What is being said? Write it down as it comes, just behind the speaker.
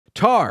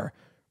Tár,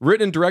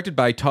 written and directed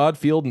by Todd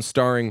Field and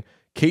starring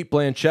Cate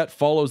Blanchett,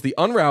 follows the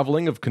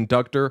unraveling of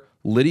conductor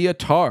Lydia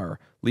Tár.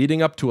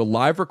 Leading up to a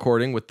live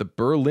recording with the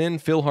Berlin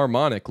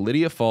Philharmonic,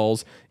 Lydia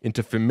falls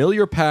into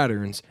familiar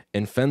patterns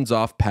and fends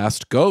off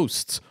past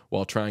ghosts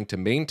while trying to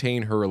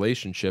maintain her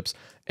relationships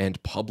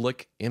and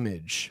public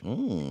image.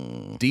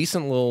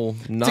 Decent little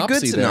synopsis. It's a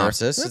good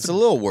synopsis. It's a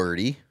little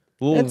wordy.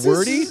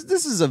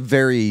 This is a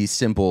very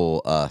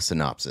simple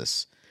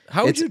synopsis.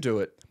 How would you do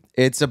it?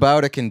 It's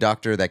about a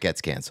conductor that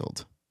gets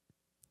canceled.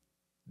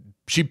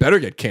 She better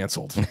get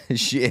canceled.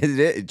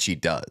 She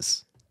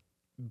does.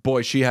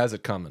 Boy, she has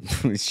it coming.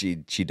 she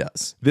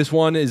does. This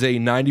one is a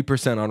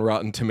 90% on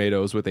Rotten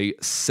Tomatoes with a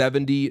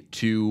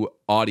 72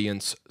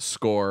 audience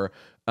score.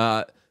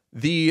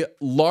 The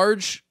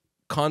large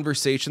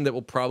conversation that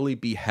will probably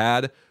be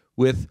had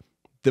with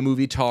the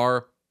movie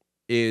Tár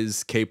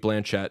is Cate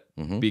Blanchett,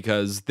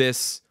 because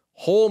this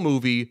whole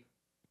movie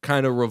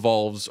kind of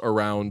revolves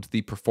around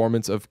the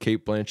performance of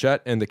Cate Blanchett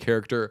and the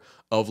character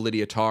of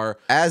Lydia Tár.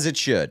 As it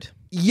should.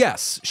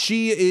 Yes,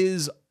 she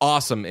is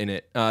awesome in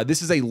it.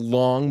 This is a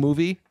long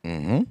movie.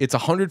 It's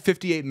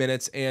 158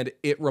 minutes, and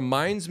it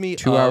reminds me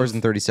 2 hours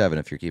and 37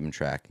 if you're keeping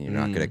track. You're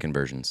not good at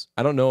conversions.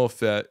 I don't know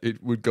if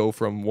it would go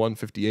from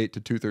 158 to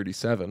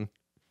 237.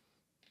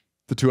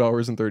 The 2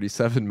 hours and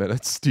 37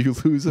 minutes. Do you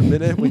lose a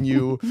minute when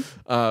you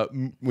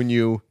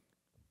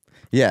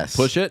yes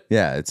push it?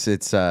 Yeah, it's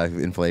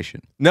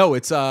inflation. No,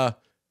 it's the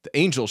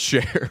angel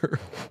share.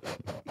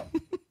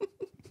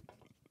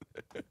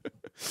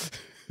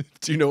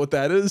 Do you know what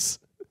that is?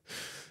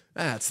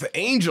 That's the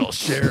angel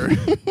share.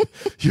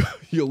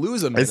 you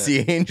lose a minute. It's the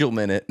angel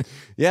minute.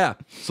 Yeah,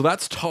 so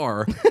that's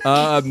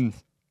Tár.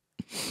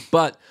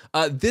 But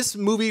this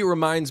movie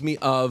reminds me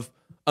of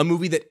a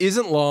movie that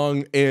isn't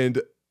long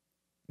and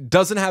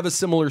doesn't have a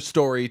similar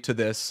story to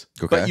this,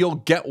 but you'll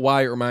get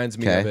why it reminds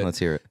me of it. Let's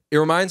hear it. It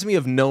reminds me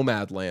of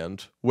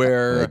Nomadland,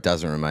 where... It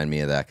doesn't remind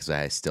me of that because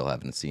I still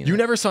haven't seen it. You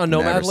never saw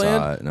Nomadland? Never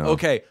saw it, no.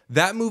 Okay,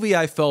 that movie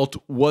I felt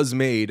was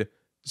made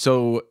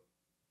so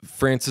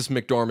Frances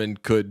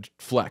McDormand could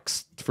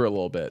flex for a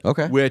little bit.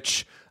 Okay.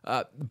 Which,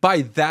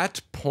 by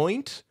that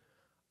point,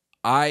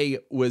 I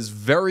was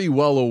very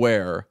well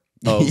aware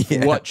of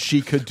what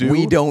she could do.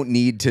 We don't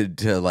need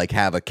to like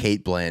have a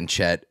Cate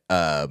Blanchett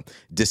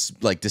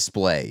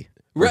display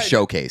or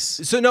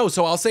showcase.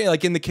 So I'll say,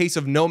 like, in the case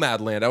of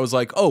Nomadland, I was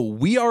like, oh,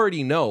 we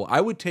already know.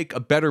 I would take a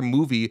better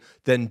movie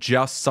than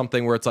just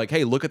something where it's like,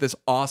 hey, look at this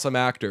awesome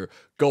actor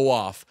go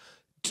off.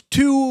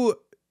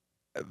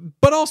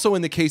 But also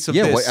in the case of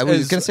this, I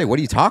was gonna say, what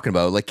are you talking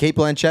about? Like, Cate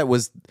Blanchett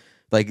was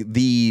like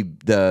the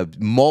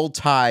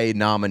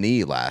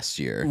multi-nominee last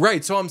year,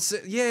 right? So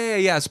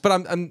yes.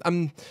 But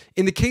I'm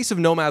in the case of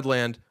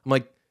Nomadland, I'm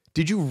like,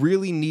 did you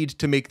really need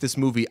to make this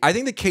movie? I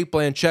think that Cate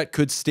Blanchett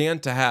could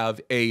stand to have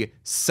a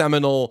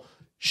seminal,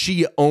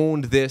 she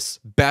owned this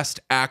best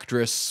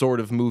actress sort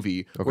of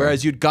movie,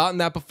 whereas you'd gotten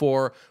that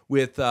before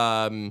with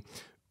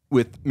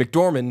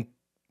McDormand.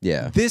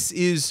 Yeah, this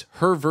is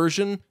her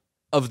version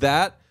of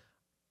that.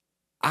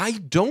 I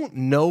don't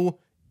know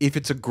if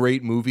it's a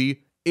great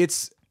movie.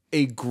 It's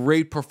a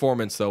great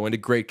performance, though, and a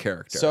great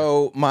character.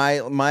 So my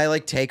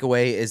like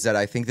takeaway is that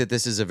I think that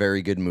this is a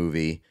very good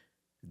movie,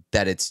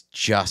 that it's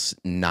just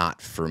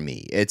not for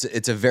me.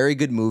 It's a very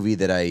good movie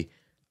that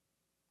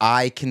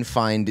I can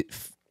find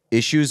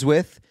issues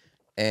with,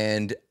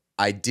 and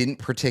I didn't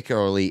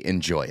particularly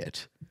enjoy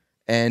it.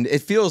 And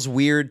it feels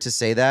weird to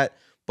say that,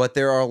 but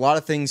there are a lot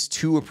of things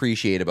to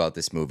appreciate about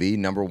this movie.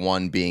 Number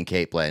one being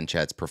Cate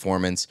Blanchett's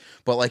performance.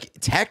 But like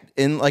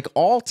in like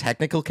all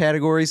technical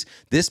categories,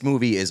 this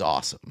movie is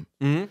awesome.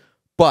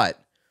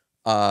 But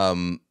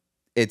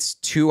it's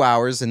 2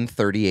 hours and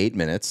 38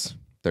 minutes,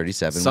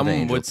 37.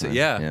 Some would say,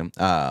 yeah.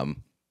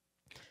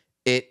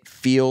 It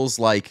feels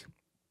like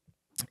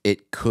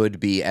it could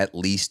be at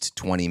least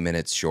 20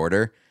 minutes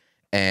shorter,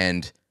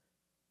 and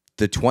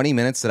the 20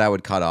 minutes that I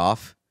would cut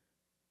off,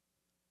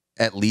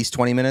 at least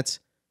 20 minutes.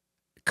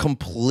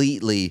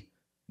 Completely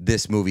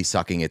this movie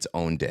sucking its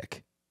own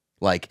dick.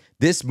 Like,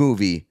 this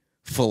movie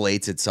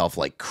fillets itself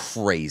like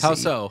crazy. How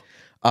so?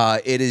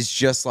 It is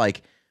just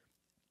like,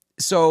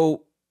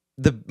 so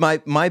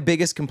my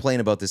biggest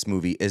complaint about this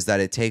movie is that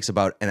it takes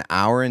about an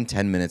hour and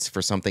 10 minutes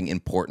for something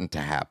important to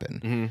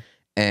happen.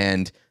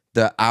 And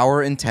the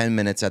hour and 10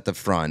 minutes at the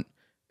front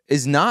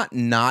is not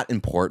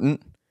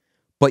important,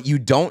 but you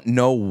don't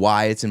know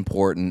why it's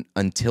important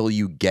until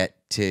you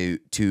get to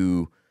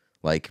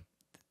like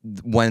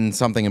when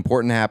something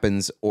important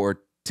happens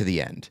or to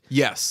the end.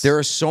 Yes. There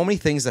are so many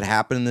things that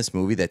happen in this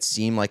movie that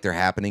seem like they're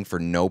happening for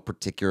no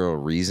particular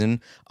reason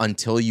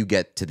until you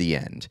get to the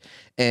end.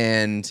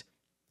 And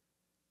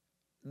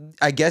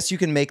I guess you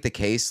can make the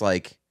case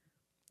like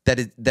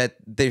that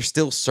they're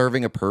still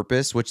serving a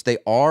purpose, which they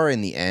are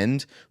in the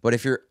end, but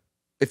if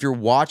you're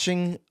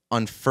watching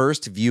on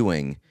first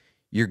viewing,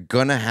 you're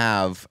gonna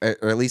have,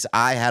 or at least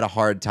I had a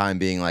hard time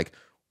being like,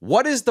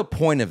 what is the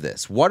point of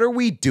this? What are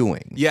we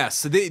doing? Yes,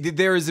 so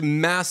there is a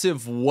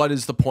massive what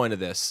is the point of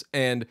this?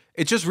 And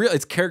it's just real.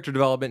 It's character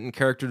development and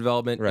character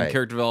development and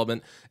character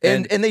development.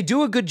 And they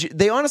do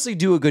they honestly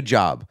do a good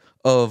job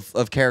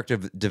of character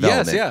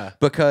development. Yes, yeah.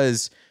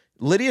 Because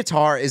Lydia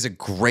Tár is a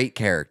great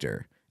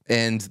character.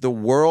 And the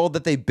world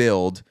that they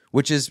build,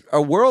 which is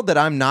a world that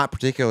I'm not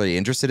particularly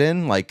interested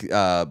in, like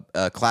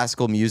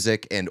classical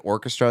music and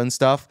orchestra and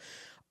stuff,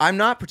 I'm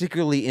not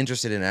particularly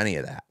interested in any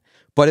of that.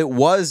 But it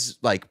was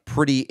like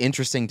pretty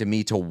interesting to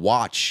me to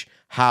watch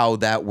how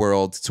that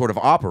world sort of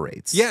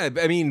operates. Yeah,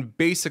 I mean,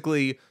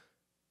 basically,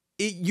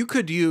 you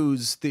could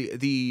use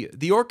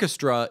the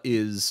orchestra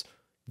is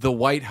the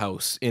White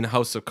House in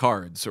House of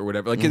Cards or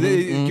whatever. Like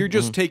you're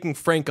just taking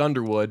Frank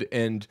Underwood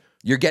and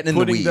you're getting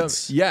in the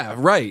weeds. Yeah,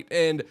 right.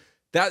 And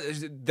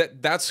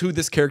that's who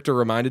this character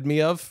reminded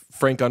me of,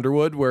 Frank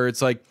Underwood, where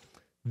it's like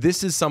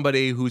this is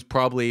somebody who's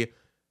probably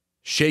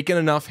shaken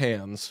enough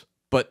hands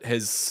but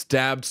has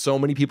stabbed so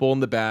many people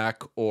in the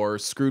back or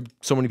screwed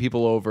so many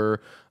people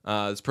over.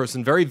 This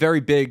person, very,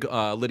 very big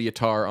Lydia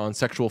Tár on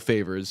sexual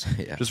favors,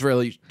 just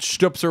really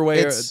stoops her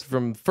way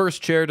from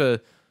first chair to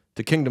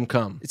kingdom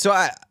come. So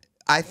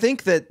I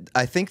think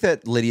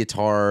that Lydia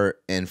Tár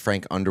and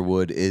Frank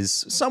Underwood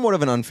is somewhat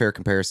of an unfair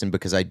comparison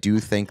because I do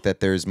think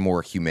that there's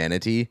more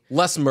humanity,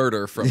 less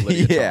murder from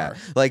Lydia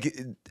Tár. Like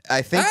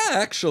I think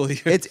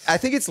actually, I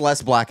think it's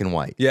less black and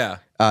white. Yeah,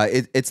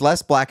 it's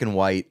less black and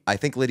white. I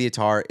think Lydia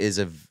Tár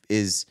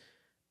is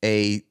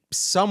a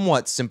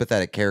somewhat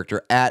sympathetic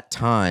character at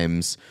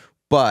times,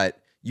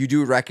 but you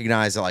do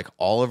recognize that like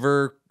all of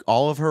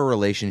her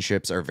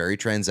relationships are very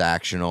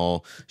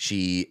transactional.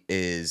 She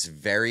is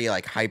very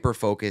like hyper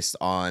focused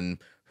on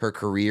her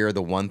career,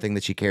 the one thing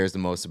that she cares the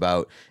most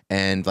about.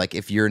 And like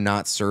if you're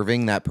not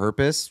serving that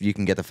purpose, you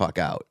can get the fuck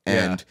out.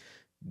 And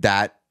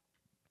that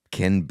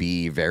can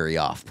be very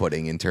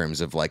off-putting in terms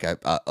of like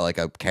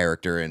a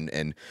character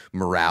and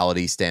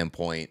morality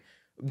standpoint.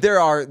 There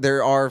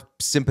are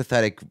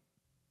sympathetic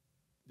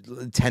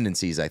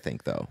tendencies, I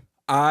think, though.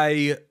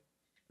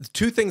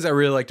 Two things I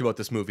really liked about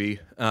this movie,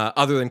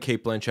 other than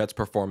Cate Blanchett's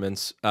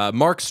performance.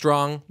 Mark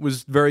Strong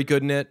was very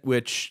good in it,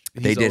 which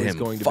they did him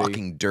going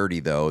fucking dirty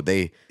though.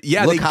 They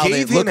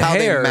gave him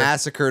hair. They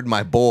massacred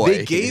my boy.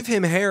 They gave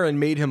him hair and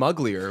made him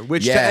uglier.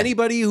 Which to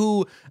anybody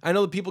who I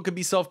know that people could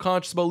be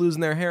self-conscious about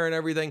losing their hair and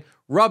everything,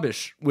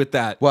 rubbish with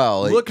that.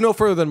 Well, look no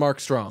further than Mark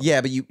Strong.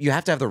 Yeah, but you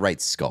have to have the right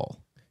skull.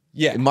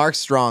 Yeah, Mark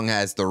Strong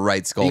has the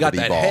right skull to be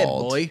bald. Head,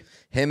 boy.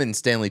 Him and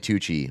Stanley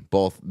Tucci,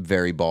 both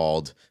very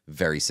bald,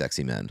 very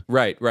sexy men.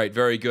 Right,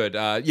 very good.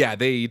 Yeah,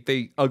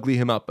 they ugly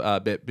him up a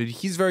bit, but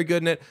he's very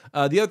good in it.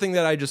 The other thing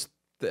that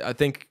I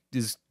think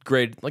is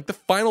great, like the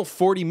final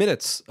 40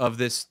 minutes of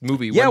this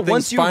movie. Yeah, when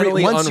once things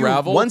finally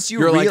unravel,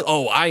 you're like,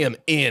 oh, I am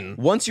in.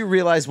 Once you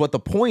realize what the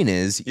point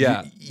is,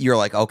 you're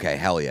like, okay,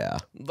 hell yeah.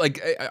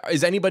 Like,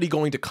 is anybody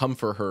going to come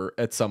for her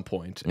at some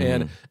point?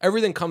 And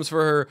everything comes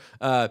for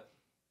her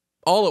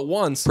all at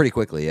once. Pretty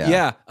quickly,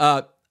 yeah.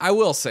 Yeah, I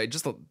will say,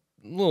 just a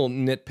little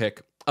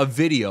nitpick, a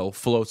video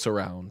floats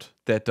around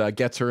that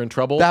gets her in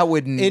trouble.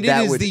 It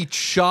is the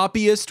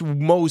choppiest,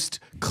 most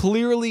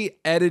clearly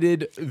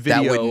edited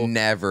video. That would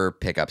never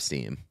pick up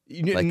steam.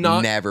 Like,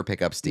 never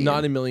pick up steam. Not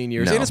in a million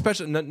years. No. And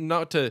especially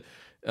not to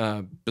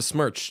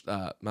besmirch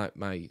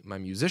my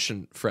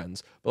musician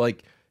friends, but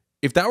like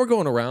if that were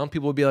going around,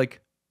 people would be like,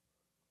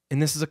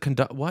 and this is a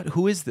conduct. What?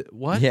 Who is that?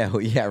 What? Yeah,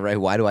 right.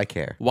 Why do I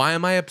care? Why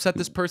am I upset?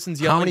 This person's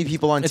yelling. How many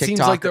people on TikTok? It seems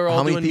like they're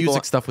all doing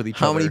music stuff with each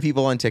other. How many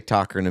people on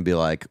TikTok are going to be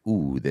like,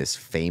 "Ooh, this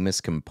famous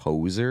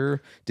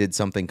composer did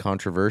something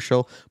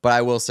controversial"? But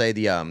I will say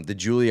the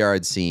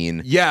Juilliard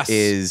scene,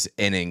 is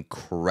an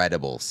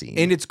incredible scene,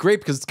 and it's great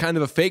because it's kind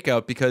of a fake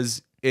out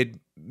because it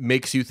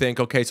makes you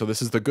think, okay, so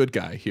this is the good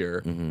guy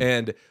here,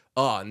 and.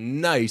 Oh,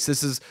 nice.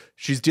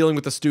 She's dealing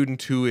with a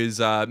student who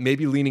is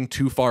maybe leaning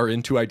too far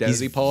into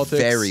identity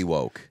politics. Very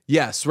woke.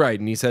 Yes, right.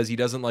 And he says he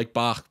doesn't like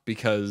Bach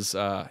because,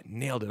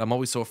 nailed it. I'm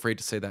always so afraid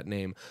to say that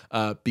name.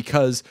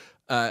 Because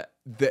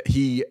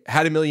he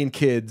had a million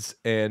kids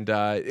and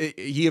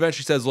he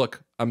eventually says,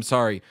 look, I'm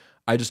sorry.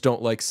 I just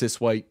don't like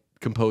cis white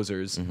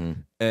composers.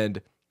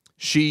 And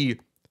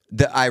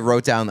I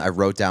wrote down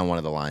one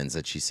of the lines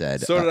that she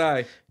said. So did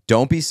I.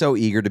 Don't be so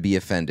eager to be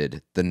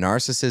offended. The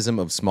narcissism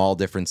of small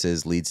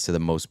differences leads to the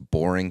most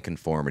boring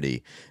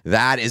conformity.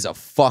 That is a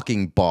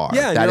fucking bar.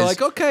 Yeah, and you're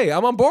like, okay,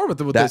 I'm on board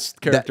with this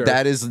character.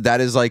 That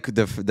is like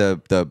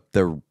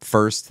the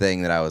first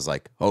thing that I was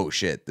like, oh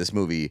shit, this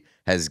movie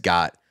has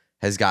got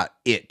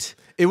it.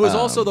 It was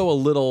also though a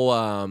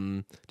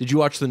little. Did you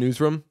watch The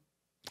Newsroom?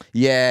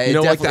 Yeah, you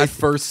know, like that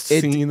first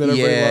scene that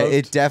everybody loved?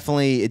 It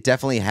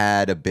definitely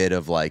had a bit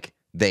of like.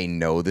 They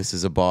know this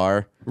is a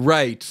bar.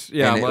 Right.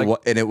 Yeah.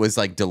 And it was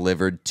like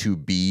delivered to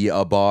be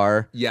a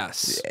bar.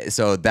 Yes.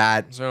 So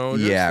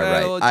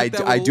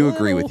right. I do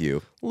agree with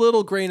you.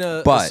 Little grain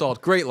of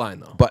salt. Great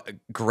line though. But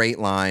great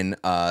line.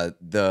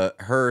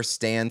 Her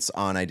stance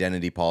on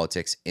identity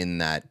politics in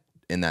that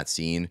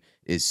scene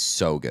is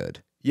so good.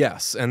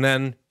 Yes. And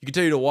then you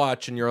continue to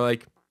watch and you're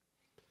like,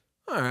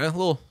 all right, a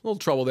little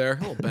trouble there. A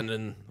little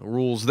bending the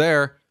rules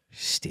there.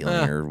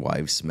 Stealing her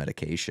wife's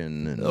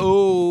medication. And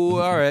Oh,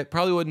 all right.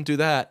 Probably wouldn't do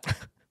that.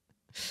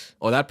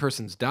 Oh, that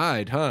person's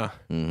died, huh?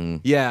 Mm-hmm.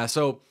 Yeah,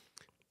 so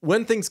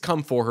when things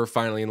come for her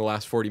finally in the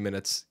last 40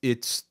 minutes,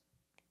 it's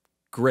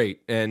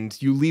great. And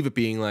you leave it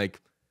being like,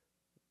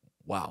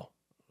 wow,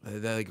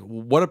 like,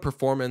 what a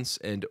performance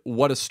and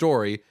what a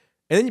story.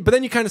 But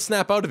then you kind of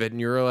snap out of it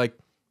and you're like,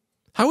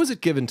 how was it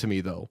given to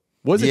me, though?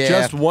 Was it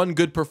just one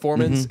good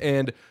performance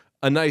and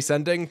a nice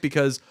ending?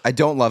 Because I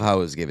don't love how it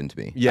was given to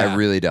me. Yeah. I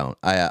really don't.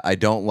 I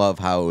don't love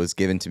how it was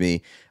given to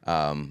me.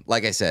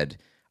 Like I said,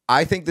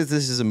 I think that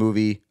this is a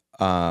movie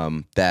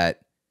that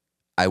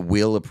I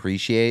will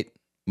appreciate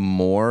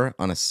more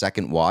on a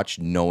second watch,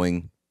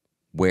 knowing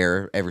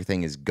where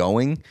everything is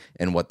going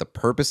and what the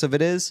purpose of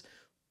it is.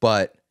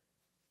 But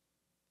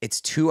it's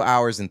 2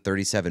 hours and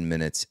 37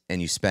 minutes,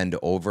 and you spend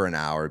over an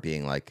hour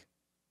being like,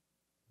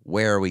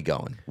 where are we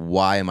going?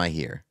 Why am I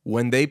here?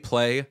 when they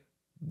play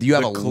You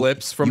have the a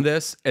clips from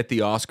this at the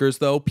Oscars,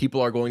 though,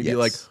 people are going to be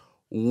like, Yes.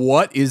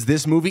 what is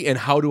this movie and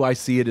how do I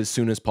see it as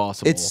soon as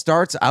possible? It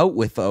starts out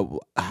with a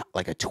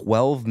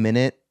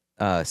 12-minute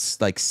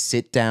like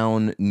sit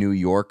down New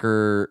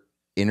Yorker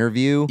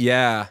interview,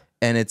 yeah.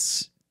 and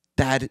it's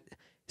that.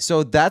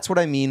 So that's what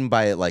I mean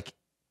by like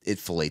it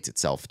fillets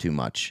itself too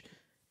much.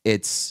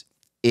 It's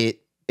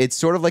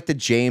sort of like the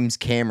James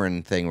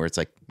Cameron thing where it's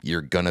like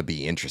you're gonna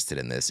be interested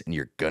in this and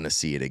you're gonna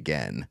see it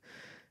again.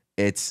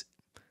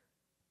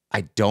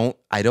 I don't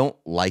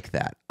like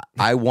that.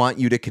 I want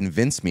you to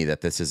convince me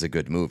that this is a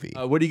good movie.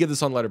 What do you give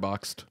this on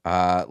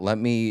Letterboxd? Let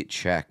me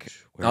check.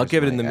 I'll Where's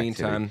give it in my the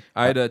activity? meantime.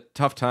 I had a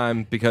tough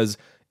time because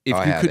if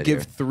I you have could it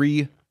give here.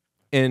 3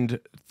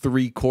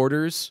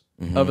 3/4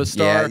 of a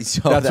star, Yeah,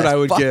 so that's what I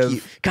would fuck give.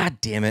 you. God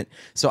damn it!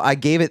 So I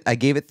gave it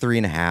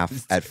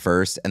 3.5 at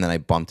first, and then I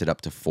bumped it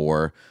up to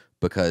 4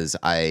 because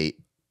I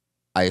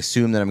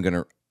assume that I'm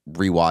gonna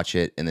rewatch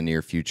it in the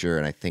near future,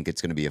 and I think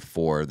it's gonna be a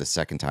 4 the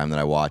second time that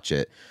I watch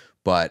it.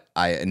 But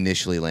I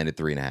initially landed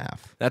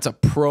 3.5. That's a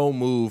pro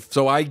move.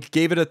 So I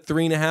gave it a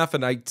 3.5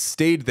 and I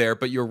stayed there.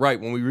 But you're right.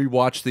 When we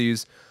rewatch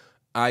these,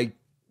 I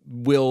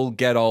will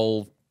get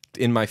all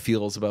in my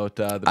feels about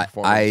the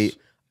performance.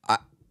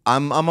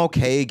 I'm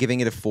okay giving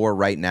it a 4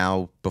 right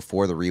now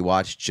before the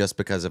rewatch, just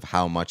because of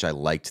how much I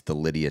liked the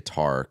Lydia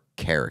Tár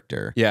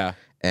character. Yeah.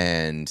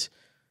 And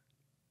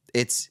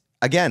it's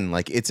again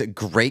like it's a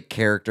great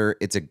character.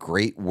 It's a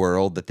great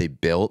world that they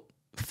built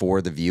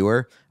for the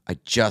viewer. I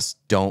just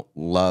don't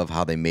love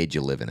how they made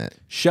you live in it.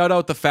 Shout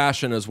out the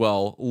fashion as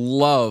well.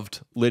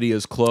 Loved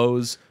Lydia's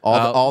clothes.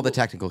 All the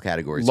technical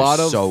categories are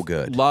so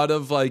good. A lot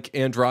of like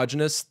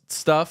androgynous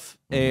stuff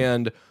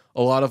and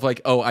a lot of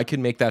like, oh, I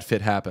can make that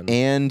fit happen.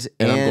 And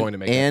I'm going to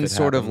make that and fit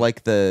sort of happen.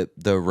 like the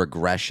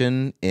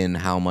regression in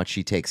how much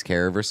she takes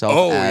care of herself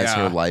Oh, as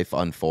yeah. her life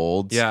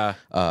unfolds. Yeah.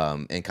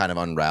 And kind of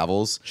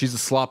unravels. She's a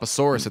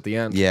sloposaurus at the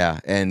end. Yeah,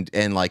 and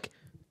like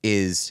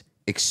is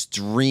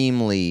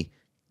extremely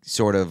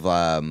sort of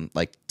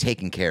like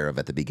taken care of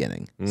at the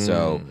beginning.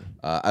 So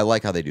I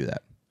like how they do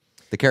that.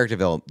 The character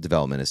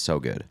development is so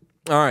good.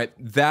 All right,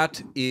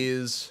 that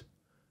is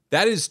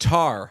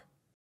Tar